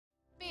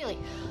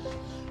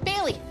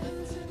Bailey!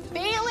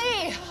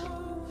 Bailey!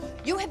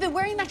 You have been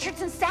wearing that shirt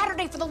since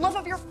Saturday. For the love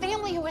of your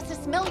family who has to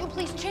smell you,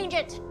 please change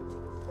it.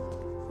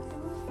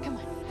 Come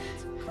on.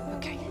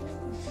 Okay.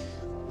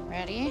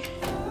 Ready?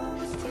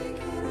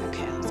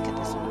 Okay, let's get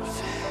this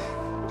off.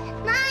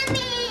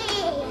 Mommy!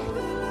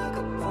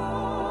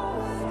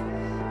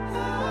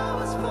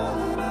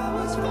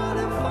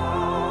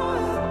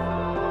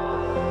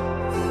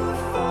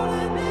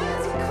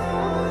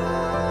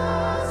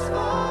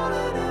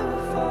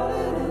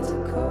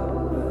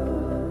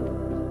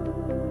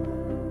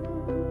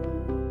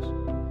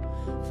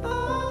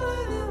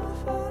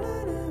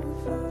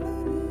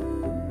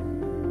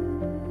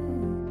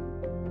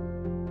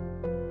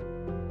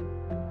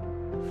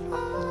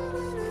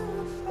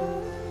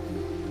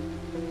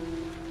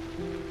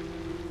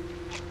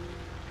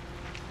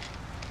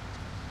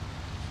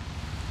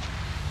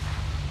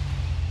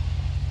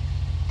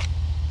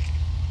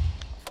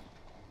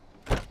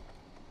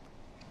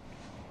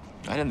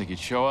 I didn't think you'd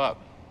show up.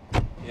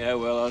 Yeah,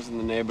 well, I was in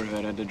the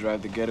neighborhood. I had to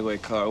drive the getaway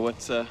car.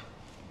 What's up?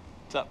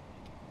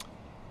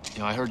 You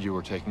know, I heard you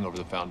were taking over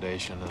the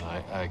foundation, and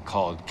I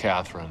called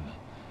Catherine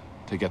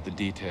to get the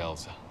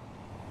details.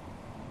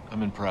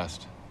 I'm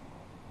impressed.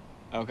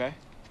 Okay.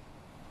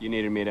 You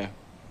needed me to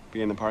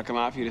be in the parking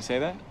lot for you to say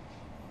that?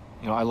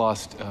 You know, I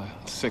lost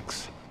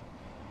 6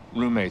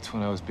 roommates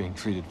when I was being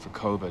treated for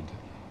COVID.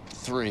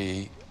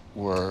 3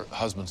 were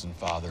husbands and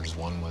fathers.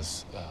 One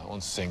was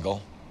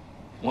single.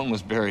 One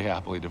was very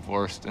happily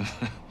divorced, and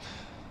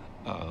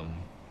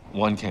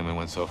one came and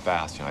went so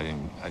fast, you know, I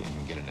didn't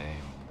even get a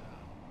name.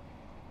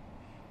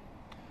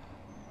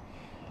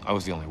 I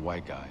was the only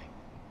white guy.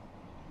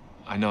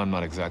 I know I'm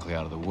not exactly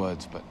out of the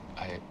woods, but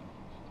I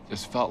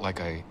just felt like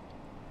I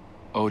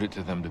owed it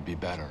to them to be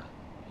better,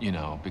 you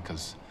know,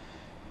 because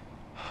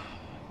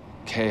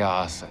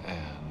chaos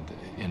and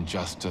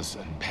injustice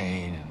and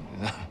pain,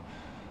 and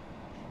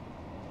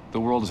the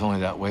world is only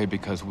that way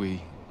because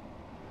we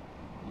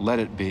let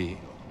it be,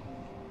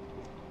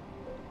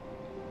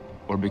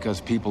 or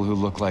because people who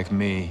look like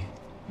me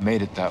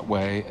made it that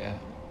way.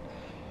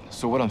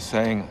 So what I'm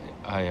saying,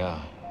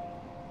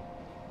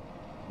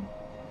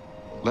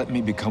 let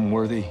me become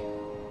worthy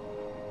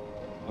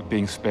of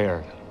being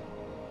spared.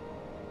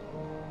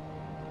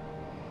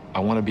 I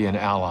want to be an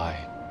ally.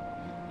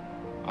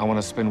 I want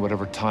to spend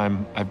whatever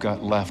time I've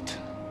got left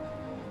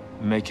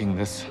making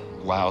this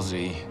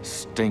lousy,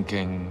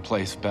 stinking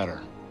place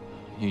better.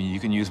 You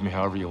can use me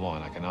however you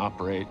want. I can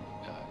operate,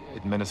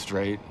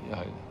 administrate.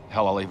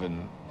 Hell, I'll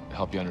even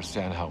help you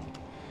understand how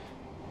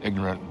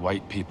ignorant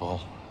white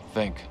people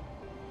think.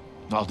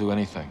 I'll do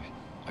anything.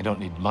 I don't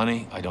need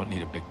money. I don't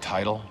need a big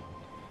title.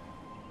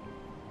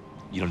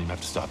 You don't even have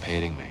to stop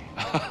hating me.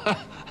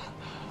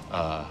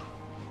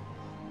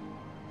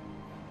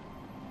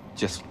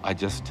 Just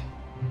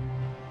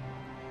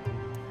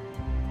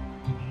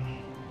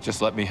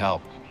let me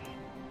help.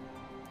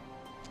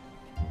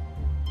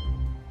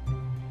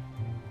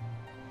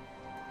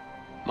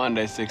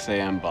 Monday, 6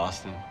 a.m.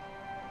 Boston.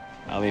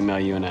 I'll email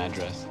you an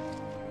address.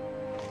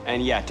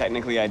 And yeah,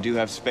 technically I do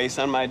have space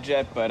on my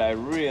jet, but I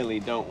really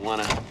don't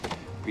want to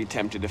be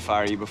tempted to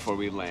fire you before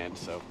we land,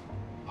 so...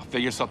 I'll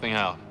figure something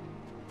out.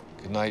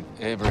 Good night,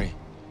 Avery.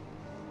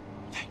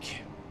 Thank you.